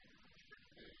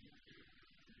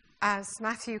as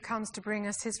Matthew comes to bring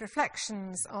us his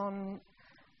reflections on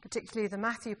particularly the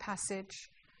Matthew passage,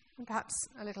 and perhaps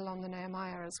a little on the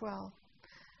Nehemiah as well.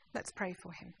 Let's pray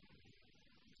for him.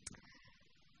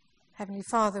 Heavenly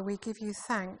Father, we give you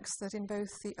thanks that in both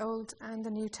the Old and the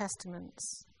New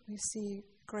Testaments we see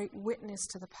great witness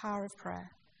to the power of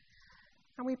prayer.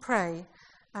 And we pray,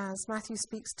 as Matthew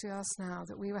speaks to us now,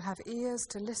 that we will have ears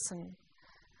to listen,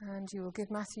 and you will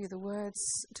give Matthew the words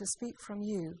to speak from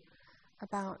you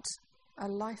about a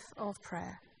life of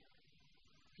prayer.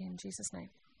 In Jesus' name,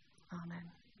 amen.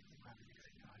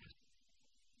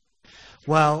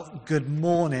 Well, good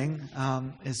morning.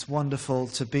 It's wonderful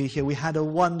to be here. We had a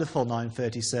wonderful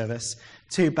 9:30 service,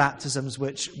 2 baptisms,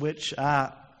 which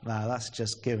wow, that's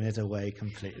just giving it away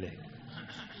completely.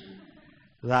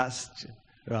 That's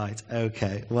right.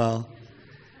 Okay. Well,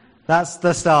 that's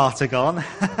the starter gone.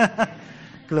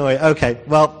 Glory. Okay.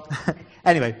 Well,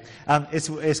 anyway,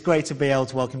 it's great to be able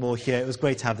to welcome you all here. It was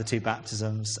great to have the 2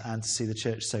 baptisms and to see the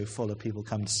church so full of people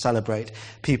come to celebrate,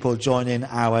 people join in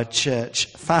our church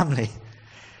family.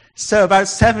 So about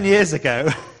 7 years ago,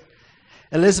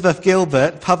 Elizabeth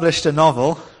Gilbert published a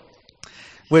novel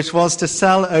which was to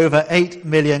sell over 8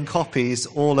 million copies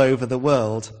all over the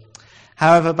world.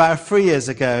 However, about 3 years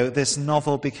ago, this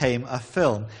novel became a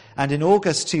film. And in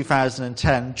August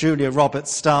 2010, Julia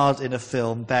Roberts starred in a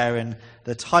film bearing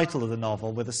the title of the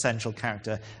novel with the central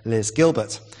character, Liz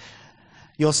Gilbert.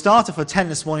 Your starter for 10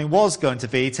 this morning was going to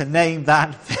be to name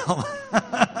that film.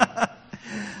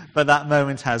 But that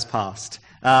moment has passed.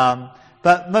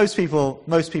 But most people,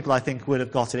 I think, would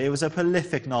have got it. It was a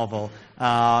prolific novel,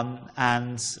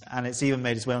 and it's even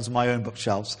made its way onto my own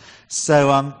bookshelves.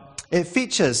 So it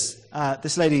features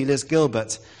this lady, Liz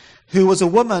Gilbert, who was a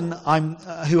woman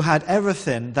who had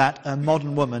everything that a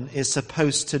modern woman is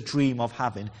supposed to dream of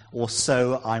having, or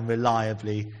so I'm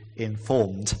reliably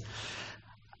informed.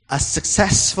 A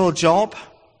successful job,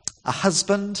 a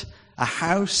husband, a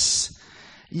house.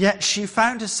 Yet she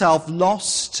found herself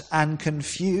lost and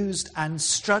confused and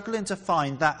struggling to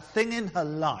find that thing in her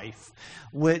life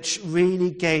which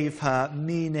really gave her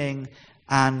meaning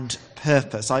and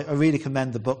purpose. I really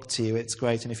commend the book to you. It's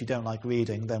great. And if you don't like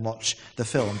reading, then watch the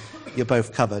film. You're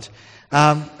both covered.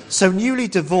 So newly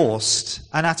divorced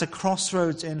and at a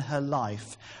crossroads in her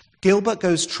life, Gilbert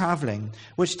goes travelling,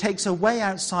 which takes her way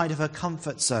outside of her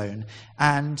comfort zone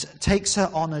and takes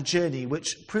her on a journey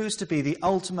which proves to be the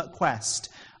ultimate quest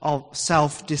of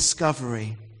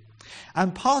self-discovery.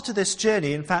 And part of this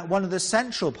journey, in fact, one of the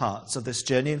central parts of this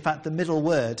journey, in fact, the middle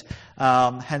word,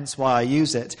 hence why I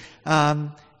use it,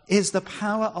 is the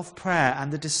power of prayer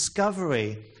and the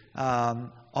discovery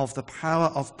of the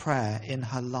power of prayer in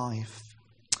her life.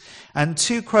 And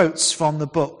 2 quotes from the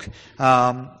book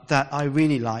that I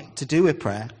really like to do with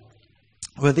prayer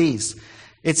were these.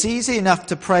 It's easy enough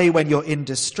to pray when you're in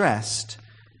distress,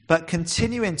 but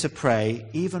continuing to pray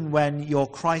even when your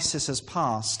crisis has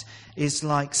passed is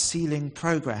like sealing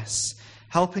progress,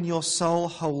 helping your soul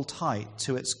hold tight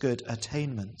to its good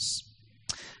attainments.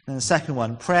 And the second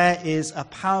one, prayer is a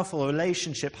powerful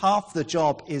relationship. Half the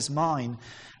job is mine.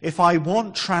 If I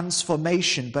want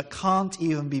transformation but can't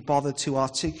even be bothered to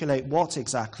articulate what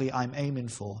exactly I'm aiming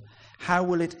for, how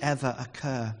will it ever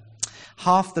occur?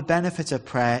 Half the benefit of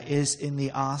prayer is in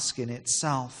the asking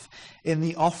itself, in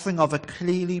the offering of a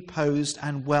clearly posed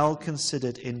and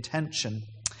well-considered intention.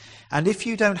 And if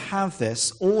you don't have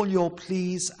this, all your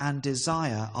pleas and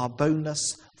desire are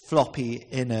boneless, floppy,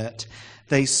 inert.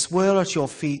 They swirl at your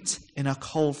feet in a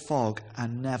cold fog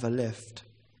and never lift.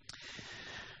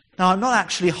 Now, I'm not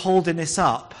actually holding this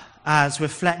up as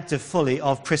reflective fully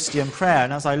of Christian prayer.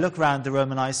 And as I look around the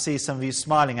room and I see some of you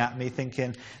smiling at me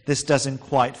thinking this doesn't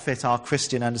quite fit our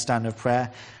Christian understanding of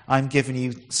prayer, I'm giving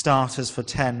you starters for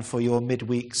 10 for your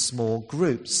midweek small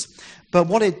groups. But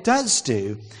what it does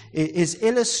do is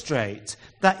illustrate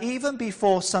that even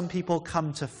before some people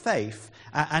come to faith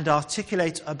and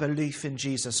articulate a belief in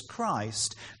Jesus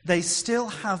Christ, they still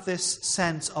have this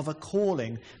sense of a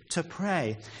calling to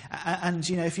pray. And,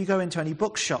 you know, if you go into any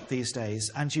bookshop these days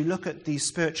and you look at the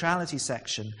spirituality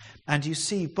section and you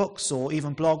see books or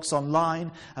even blogs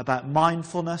online about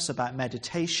mindfulness, about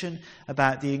meditation,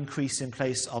 about the increase in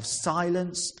place of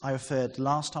silence. I referred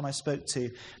last time I spoke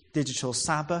to digital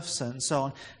Sabbaths and so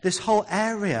on. This whole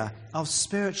area of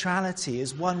spirituality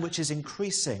is one which is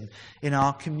increasing in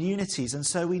our communities, and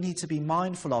so we need to be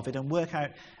mindful of it and work out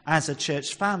as a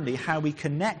church family how we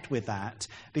connect with that,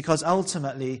 because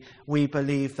ultimately we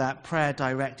believe that prayer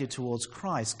directed towards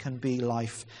Christ can be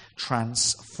life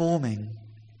transforming.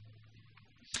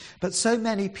 But so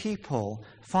many people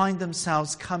find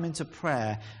themselves coming to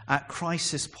prayer at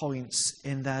crisis points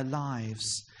in their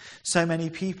lives. So many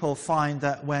people find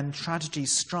that when tragedy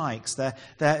strikes, their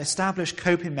established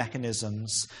coping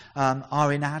mechanisms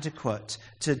are inadequate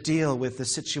to deal with the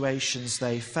situations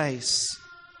they face.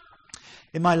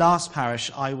 In my last parish,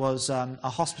 I was a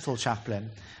hospital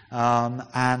chaplain,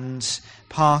 and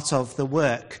part of the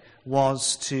work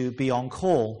was to be on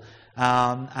call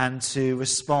and to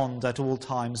respond at all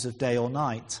times of day or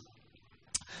night.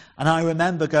 And I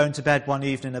remember going to bed one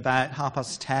evening about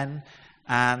 10:30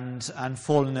 and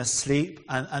falling asleep,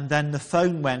 and then the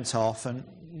phone went off, and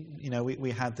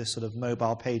we had this sort of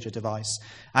mobile pager device,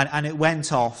 and it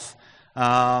went off,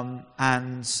 and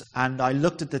I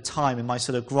looked at the time in my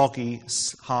sort of groggy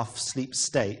half-sleep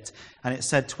state, and it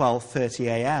said 12:30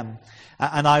 a.m.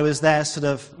 And I was there sort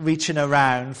of reaching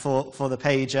around for the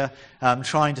pager,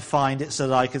 trying to find it so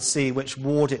that I could see which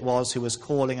ward it was who was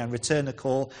calling and return the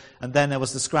call. And then there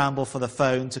was the scramble for the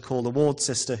phone to call the ward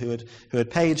sister who had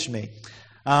paged me.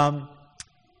 And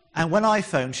when I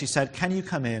phoned, she said, "Can you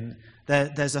come in?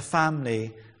 There's a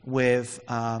family with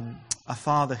a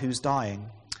father who's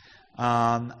dying,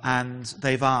 and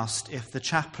they've asked if the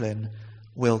chaplain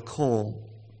will call."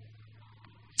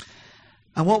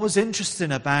 And what was interesting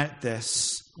about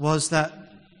this was that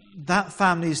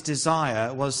family's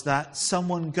desire was that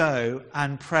someone go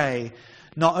and pray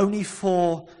not only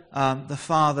for the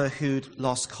father who'd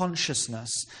lost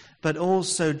consciousness, but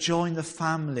also join the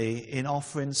family in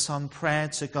offering some prayer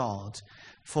to God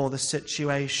for the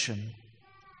situation.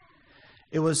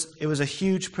 It was a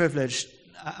huge privilege,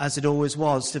 as it always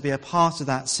was, to be a part of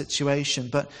that situation.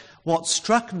 But what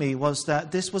struck me was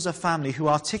that this was a family who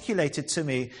articulated to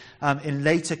me in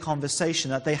later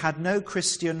conversation that they had no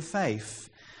Christian faith,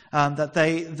 that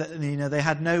they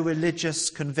had no religious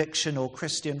conviction or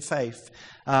Christian faith,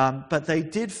 but they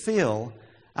did feel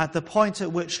at the point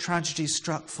at which tragedy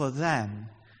struck for them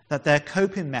that their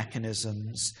coping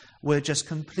mechanisms were just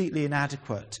completely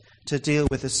inadequate to deal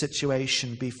with the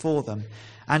situation before them.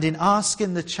 And in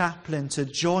asking the chaplain to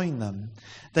join them,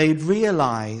 they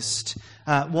realized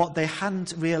what they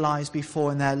hadn't realized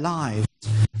before in their lives,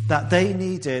 that they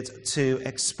needed to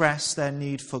express their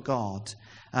need for God,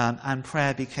 and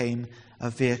prayer became a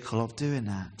vehicle of doing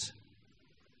that.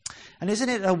 And isn't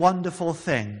it a wonderful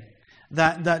thing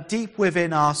that deep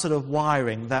within our sort of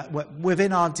wiring, that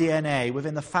within our DNA,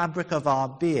 within the fabric of our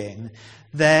being,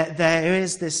 there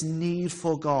is this need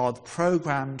for God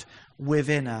programmed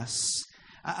within us.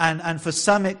 And for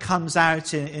some it comes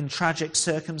out in tragic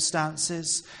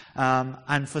circumstances,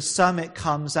 and for some it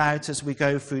comes out as we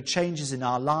go through changes in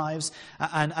our lives,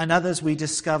 and others we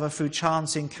discover through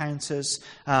chance encounters,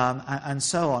 and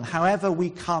so on. However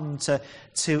we come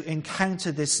to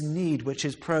encounter this need which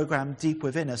is programmed deep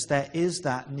within us, there is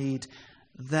that need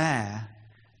there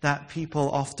that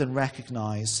people often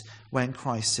recognize when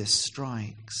crisis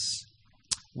strikes.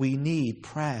 We need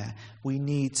prayer. We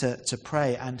need to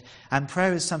pray. And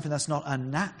prayer is something that's not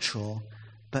unnatural,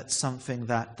 but something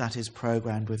that is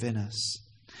programmed within us.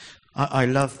 I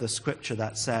love the scripture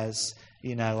that says,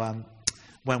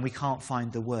 when we can't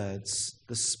find the words,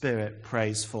 the Spirit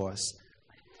prays for us.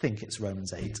 I think it's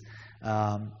Romans 8.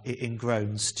 In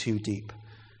groans too deep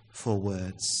for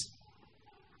words.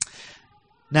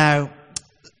 Now,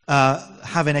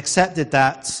 having accepted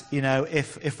that,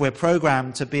 if we're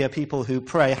programmed to be a people who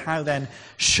pray, how then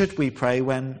should we pray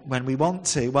when we want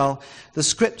to? Well, the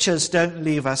scriptures don't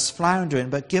leave us floundering,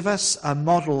 but give us a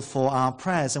model for our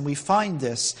prayers. And we find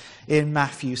this in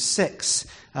Matthew 6,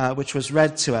 which was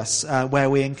read to us, where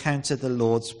we encountered the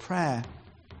Lord's Prayer.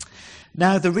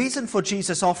 Now, the reason for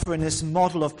Jesus offering this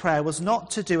model of prayer was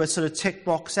not to do a sort of tick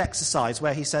box exercise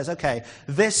where he says, okay,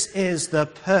 this is the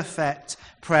perfect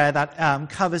prayer that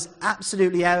covers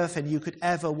absolutely everything you could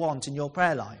ever want in your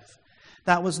prayer life.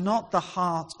 That was not the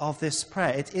heart of this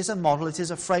prayer. It is a model, it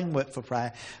is a framework for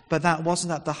prayer, but that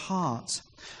wasn't at the heart.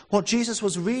 What Jesus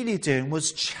was really doing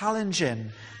was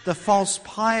challenging the false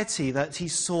piety that he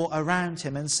saw around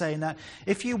him and saying that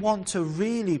if you want to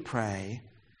really pray,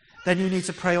 then you need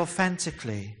to pray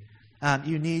authentically.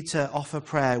 You need to offer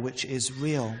prayer which is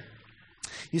real.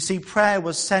 You see, prayer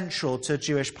was central to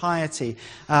Jewish piety,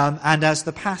 and as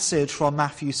the passage from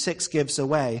Matthew 6 gives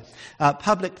away,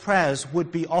 public prayers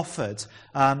would be offered,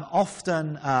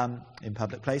 often in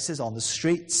public places, on the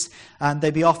streets, and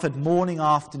they'd be offered morning,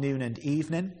 afternoon, and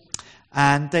evening,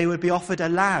 and they would be offered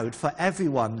aloud for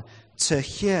everyone to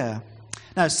hear.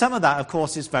 Now, some of that, of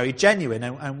course, is very genuine,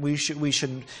 and we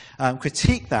shouldn't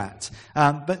critique that,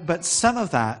 but some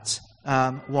of that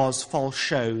was false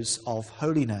shows of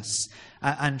holiness.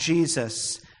 And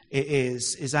Jesus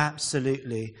is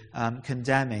absolutely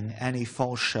condemning any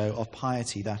false show of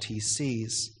piety that he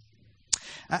sees.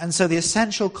 And so the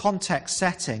essential context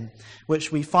setting,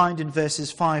 which we find in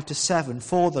verses 5 to 7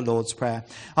 for the Lord's Prayer,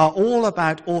 are all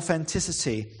about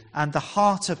authenticity and the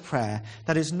heart of prayer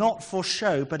that is not for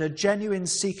show, but a genuine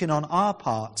seeking on our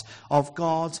part of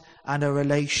God and a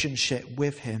relationship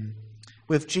with him.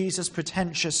 With Jesus,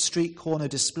 pretentious street corner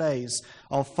displays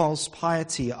of false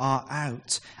piety are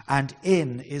out, and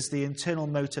in is the internal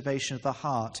motivation of the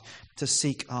heart to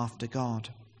seek after God.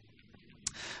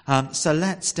 So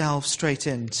let's delve straight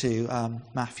into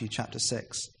Matthew chapter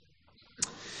 6.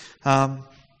 Yes,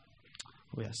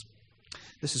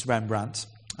 this is Rembrandt.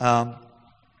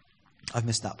 I've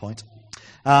missed that point.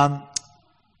 Yeah,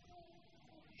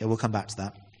 we'll come back to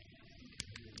that.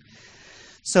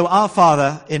 So, our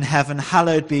Father in heaven,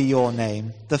 hallowed be your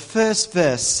name. The first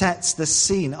verse sets the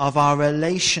scene of our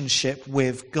relationship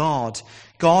with God.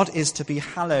 God is to be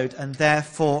hallowed and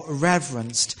therefore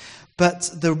reverenced.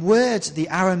 But the word, the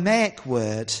Aramaic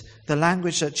word, the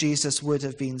language that Jesus would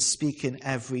have been speaking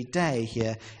every day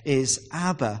here, is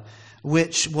Abba,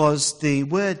 which was the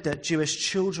word that Jewish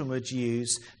children would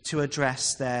use to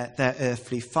address their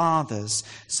earthly fathers.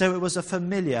 So it was a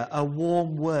familiar, a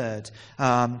warm word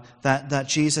that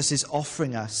Jesus is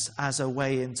offering us as a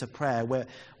way into prayer.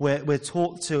 We're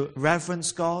taught to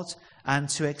reverence God and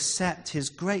to accept his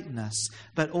greatness,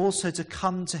 but also to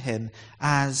come to him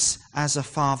as a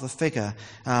father figure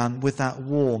with that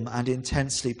warm and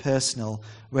intensely personal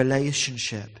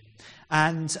relationship.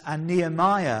 And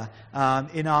Nehemiah,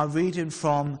 in our reading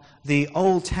from the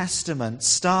Old Testament,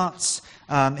 starts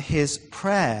his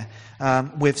prayer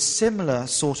with similar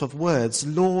sort of words.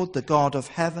 Lord, the God of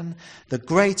heaven, the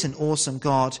great and awesome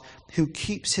God, who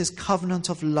keeps his covenant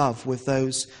of love with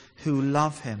those who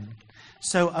love him.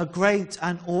 So a great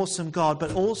and awesome God,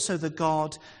 but also the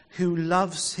God who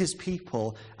loves his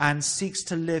people and seeks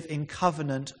to live in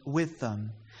covenant with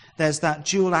them. There's that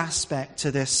dual aspect to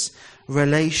this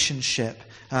relationship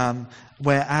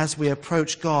where as we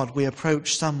approach God, we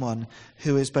approach someone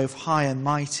who is both high and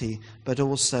mighty, but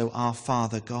also our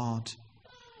Father God.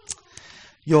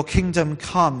 Your kingdom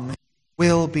come,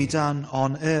 will be done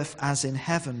on earth as in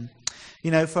heaven. You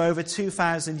know, for over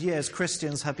 2,000 years,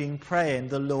 Christians have been praying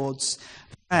the Lord's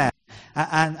Prayer.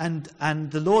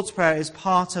 And the Lord's Prayer is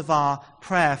part of our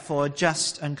prayer for a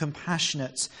just and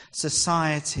compassionate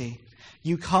society.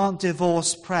 You can't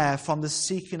divorce prayer from the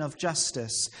seeking of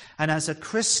justice. And as a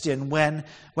Christian, when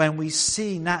we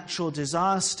see natural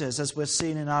disasters, as we're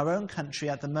seeing in our own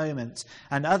country at the moment,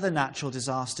 and other natural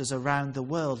disasters around the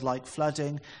world, like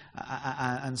flooding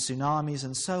and tsunamis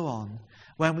and so on,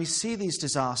 when we see these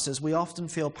disasters, we often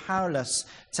feel powerless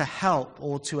to help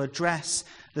or to address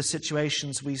the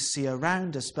situations we see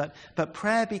around us. But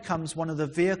prayer becomes one of the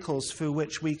vehicles through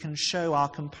which we can show our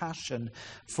compassion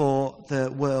for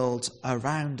the world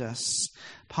around us.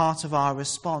 Part of our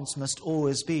response must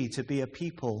always be to be a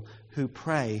people who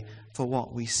pray for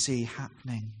what we see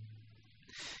happening.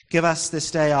 Give us this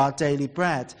day our daily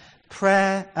bread.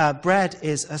 Bread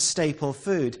is a staple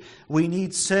food. We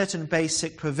need certain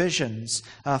basic provisions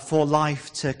for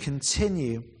life to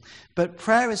continue. But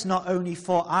prayer is not only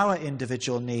for our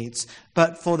individual needs,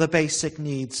 but for the basic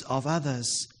needs of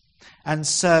others. And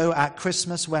so at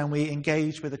Christmas, when we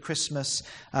engage with the Christmas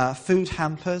food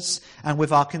hampers, and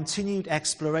with our continued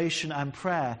exploration and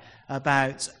prayer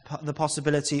about the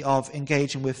possibility of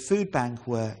engaging with food bank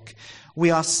work, we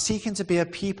are seeking to be a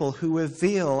people who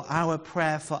reveal our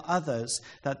prayer for others,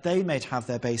 that they may have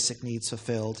their basic needs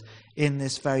fulfilled in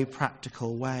this very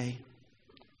practical way.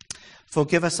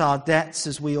 Forgive us our debts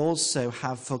as we also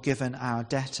have forgiven our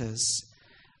debtors.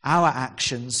 Our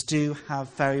actions do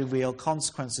have very real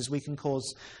consequences. We can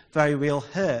cause very real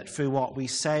hurt through what we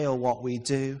say or what we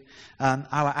do.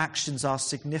 Our actions are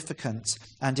significant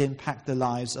and impact the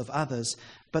lives of others.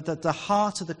 But at the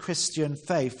heart of the Christian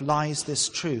faith lies this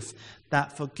truth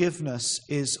that forgiveness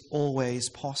is always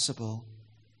possible.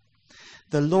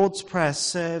 The Lord's Prayer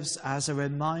serves as a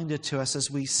reminder to us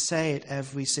as we say it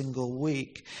every single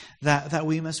week that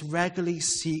we must regularly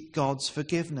seek God's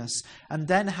forgiveness. And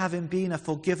then, having been a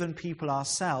forgiven people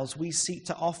ourselves, we seek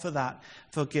to offer that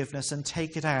forgiveness and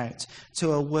take it out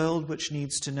to a world which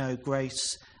needs to know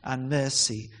grace and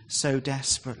mercy so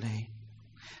desperately.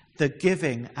 The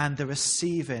giving and the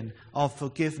receiving of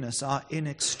forgiveness are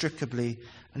inextricably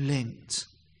linked.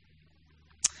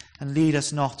 And lead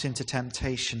us not into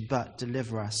temptation, but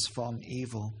deliver us from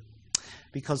evil.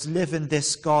 Because living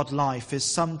this God life is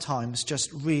sometimes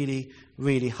just really,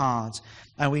 really hard.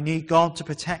 And we need God to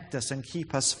protect us and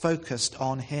keep us focused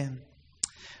on him.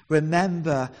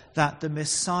 Remember that the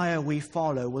Messiah we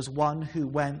follow was one who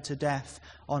went to death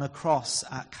on a cross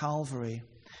at Calvary.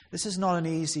 This is not an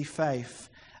easy faith.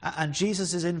 And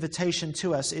Jesus' invitation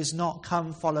to us is not,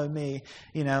 come follow me,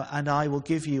 and I will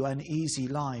give you an easy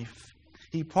life.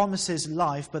 He promises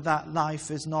life, but that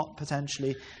life is not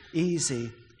potentially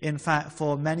easy. In fact,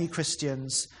 for many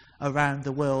Christians around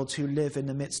the world who live in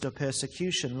the midst of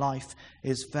persecution, life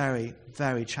is very,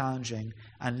 very challenging.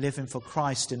 And living for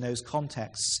Christ in those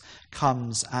contexts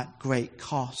comes at great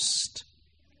cost.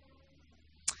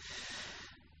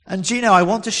 And I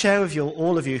want to share with you,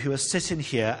 all of you who are sitting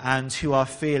here and who are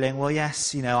feeling, well,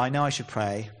 yes, I know I should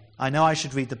pray. I know I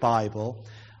should read the Bible.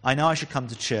 I know I should come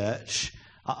to church.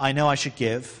 I know I should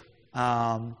give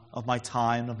of my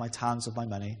time, of my talents, of my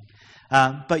money.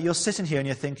 But you're sitting here and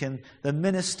you're thinking, the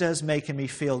minister's making me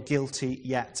feel guilty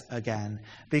yet again.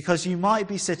 Because you might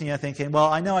be sitting here thinking,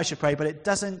 well, I know I should pray, but it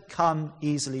doesn't come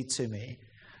easily to me.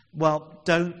 Well,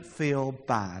 don't feel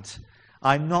bad.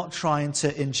 I'm not trying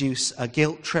to induce a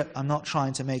guilt trip. I'm not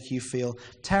trying to make you feel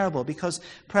terrible, because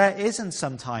prayer isn't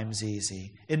sometimes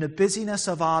easy. In the busyness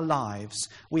of our lives,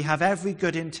 we have every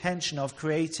good intention of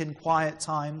creating quiet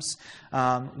times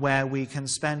where we can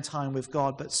spend time with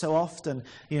God. But so often,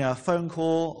 a phone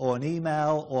call or an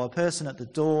email or a person at the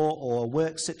door or a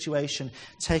work situation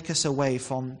take us away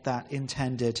from that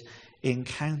intended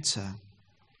encounter.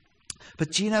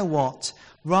 But do you know what?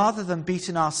 Rather than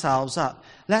beating ourselves up,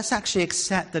 let's actually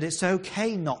accept that it's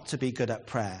okay not to be good at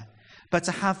prayer, but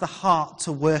to have the heart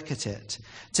to work at it,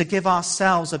 to give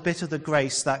ourselves a bit of the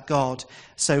grace that God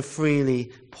so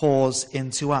freely pours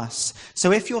into us.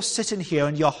 So if you're sitting here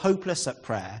and you're hopeless at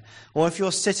prayer, or if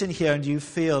you're sitting here and you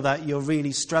feel that you're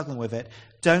really struggling with it,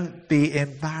 don't be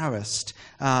embarrassed.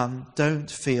 Don't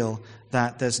feel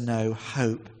that there's no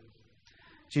hope.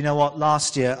 Do you know what?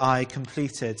 Last year I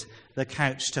completed the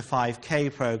Couch to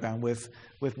 5K program with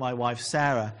my wife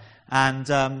Sarah. And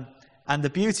the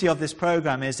beauty of this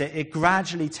program is it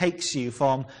gradually takes you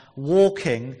from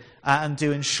walking and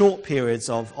doing short periods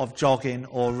of jogging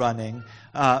or running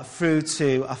through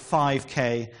to a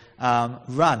 5K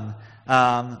run,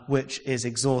 which is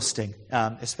exhausting,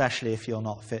 especially if you're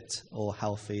not fit or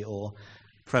healthy or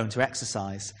prone to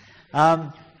exercise.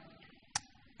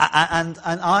 And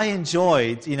I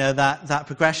enjoyed, that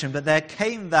progression, but there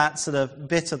came that sort of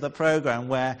bit of the program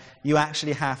where you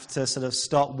actually have to sort of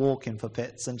stop walking for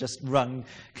bits and just run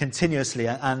continuously.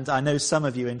 And I know some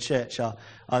of you in church are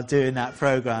doing that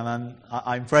program, and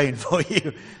I'm praying for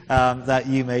you that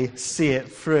you may see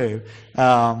it through,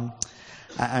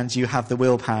 and you have the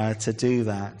willpower to do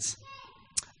that.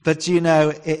 But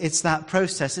it's that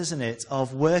process, isn't it,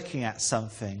 of working at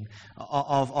something,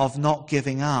 of not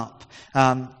giving up.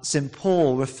 St.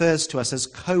 Paul refers to us as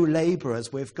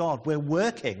co-laborers with God. We're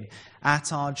working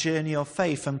at our journey of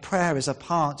faith, and prayer is a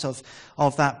part of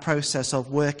that process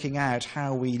of working out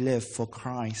how we live for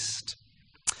Christ.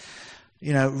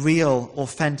 Real,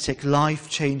 authentic,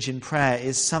 life-changing prayer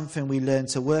is something we learn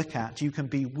to work at. You can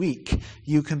be weak,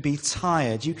 you can be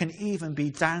tired, you can even be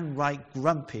downright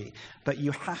grumpy, but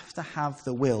you have to have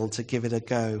the will to give it a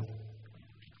go.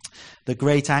 The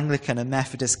great Anglican and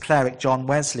Methodist cleric John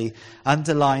Wesley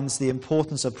underlines the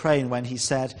importance of praying when he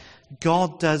said,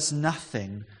 "God does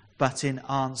nothing but in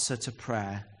answer to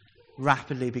prayer,"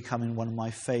 rapidly becoming one of my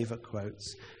favourite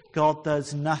quotes. God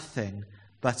does nothing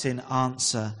but in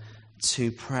answer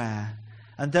to prayer.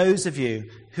 And those of you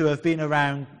who have been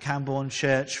around Camborne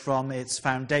Church from its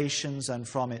foundations and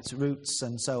from its roots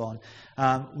and so on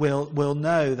will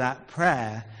know that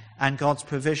prayer and God's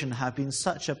provision have been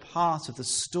such a part of the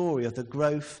story of the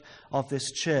growth of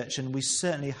this church, and we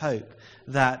certainly hope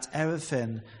that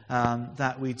everything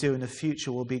that we do in the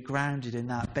future will be grounded in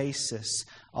that basis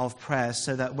of prayer,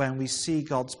 so that when we see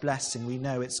God's blessing, we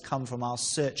know it's come from our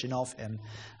searching of him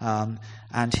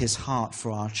and his heart for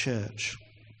our church.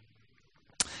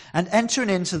 And entering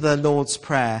into the Lord's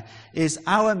Prayer is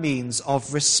our means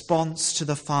of response to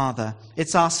the Father.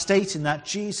 It's our stating that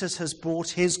Jesus has brought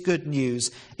his good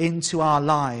news into our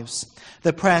lives.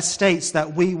 The prayer states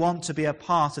that we want to be a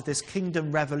part of this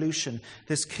kingdom revolution,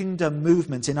 this kingdom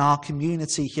movement in our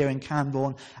community here in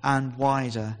Camborne and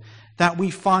wider. That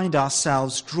we find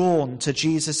ourselves drawn to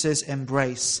Jesus'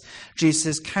 embrace,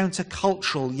 Jesus'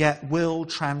 countercultural yet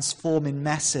will-transforming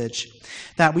message.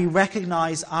 That we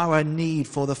recognize our need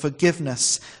for the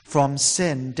forgiveness from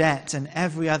sin, debt, and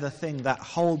every other thing that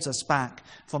holds us back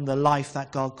from the life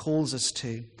that God calls us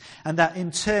to. And that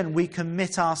in turn we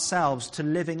commit ourselves to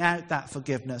living out that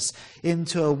forgiveness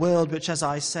into a world which, as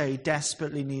I say,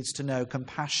 desperately needs to know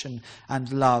compassion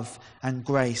and love and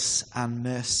grace and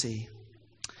mercy.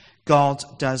 God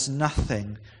does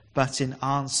nothing but in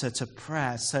answer to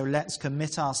prayer. So let's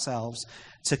commit ourselves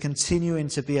to continuing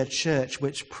to be a church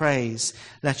which prays,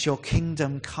 let your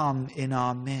kingdom come in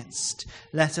our midst.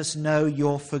 Let us know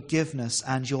your forgiveness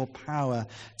and your power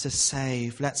to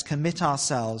save. Let's commit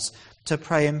ourselves to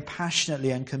praying passionately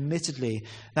and committedly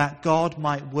that God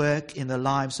might work in the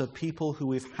lives of people who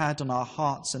we've had on our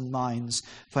hearts and minds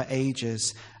for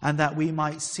ages, and that we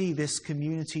might see this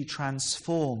community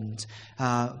transformed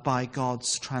by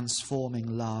God's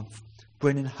transforming love,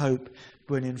 bringing hope,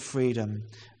 bringing freedom,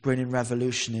 bringing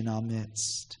revolution in our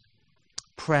midst.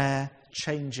 Prayer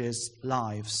changes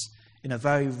lives in a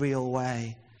very real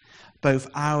way, both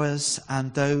ours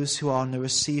and those who are on the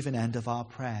receiving end of our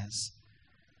prayers.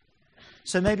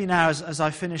 So maybe now, as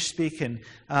I finish speaking,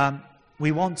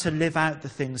 we want to live out the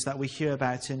things that we hear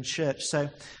about in church. So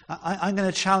I'm going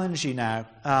to challenge you now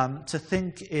to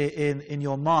think in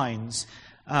your minds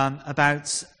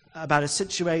about a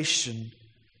situation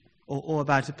or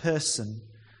about a person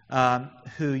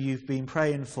who you've been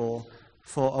praying for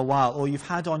a while, or you've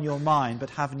had on your mind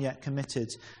but haven't yet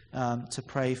committed to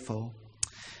pray for.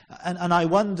 And I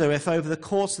wonder if over the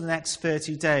course of the next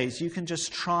 30 days you can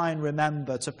just try and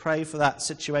remember to pray for that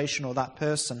situation or that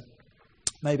person,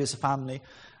 maybe it's a family,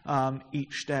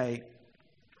 each day.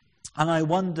 And I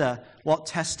wonder what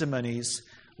testimonies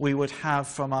we would have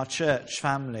from our church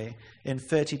family in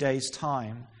 30 days'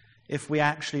 time if we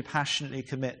actually passionately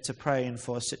commit to praying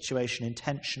for a situation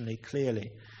intentionally,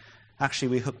 clearly. Actually,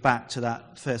 we hook back to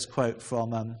that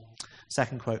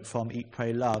second quote from Eat,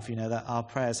 Pray, Love, that our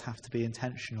prayers have to be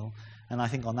intentional. And I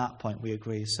think on that point we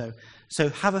agree. So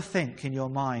have a think in your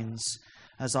minds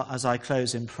as I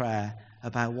close in prayer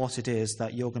about what it is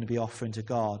that you're going to be offering to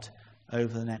God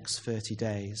over the next 30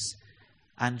 days.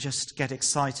 And just get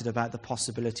excited about the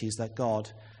possibilities that God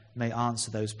may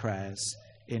answer those prayers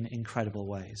in incredible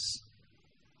ways.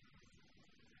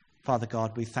 Father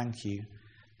God, we thank you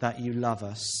that you love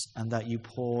us and that you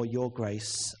pour your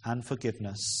grace and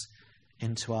forgiveness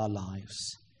into our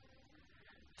lives.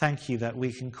 Thank you that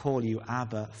we can call you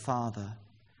Abba, Father,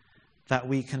 that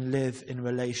we can live in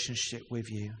relationship with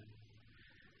you.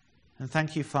 And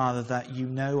thank you, Father, that you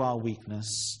know our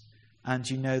weakness and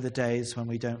you know the days when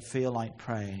we don't feel like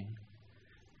praying.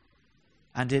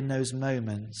 And in those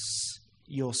moments,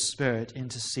 your Spirit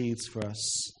intercedes for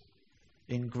us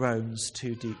in groans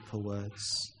too deep for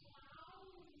words.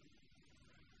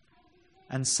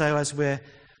 And so as we're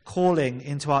calling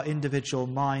into our individual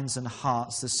minds and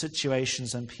hearts the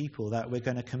situations and people that we're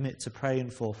going to commit to praying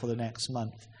for the next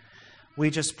month, we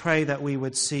just pray that we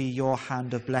would see your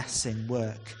hand of blessing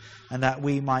work and that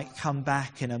we might come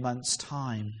back in a month's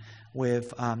time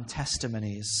with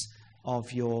testimonies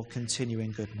of your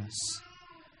continuing goodness.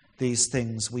 These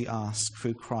things we ask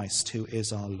through Christ, who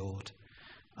is our Lord.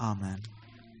 Amen.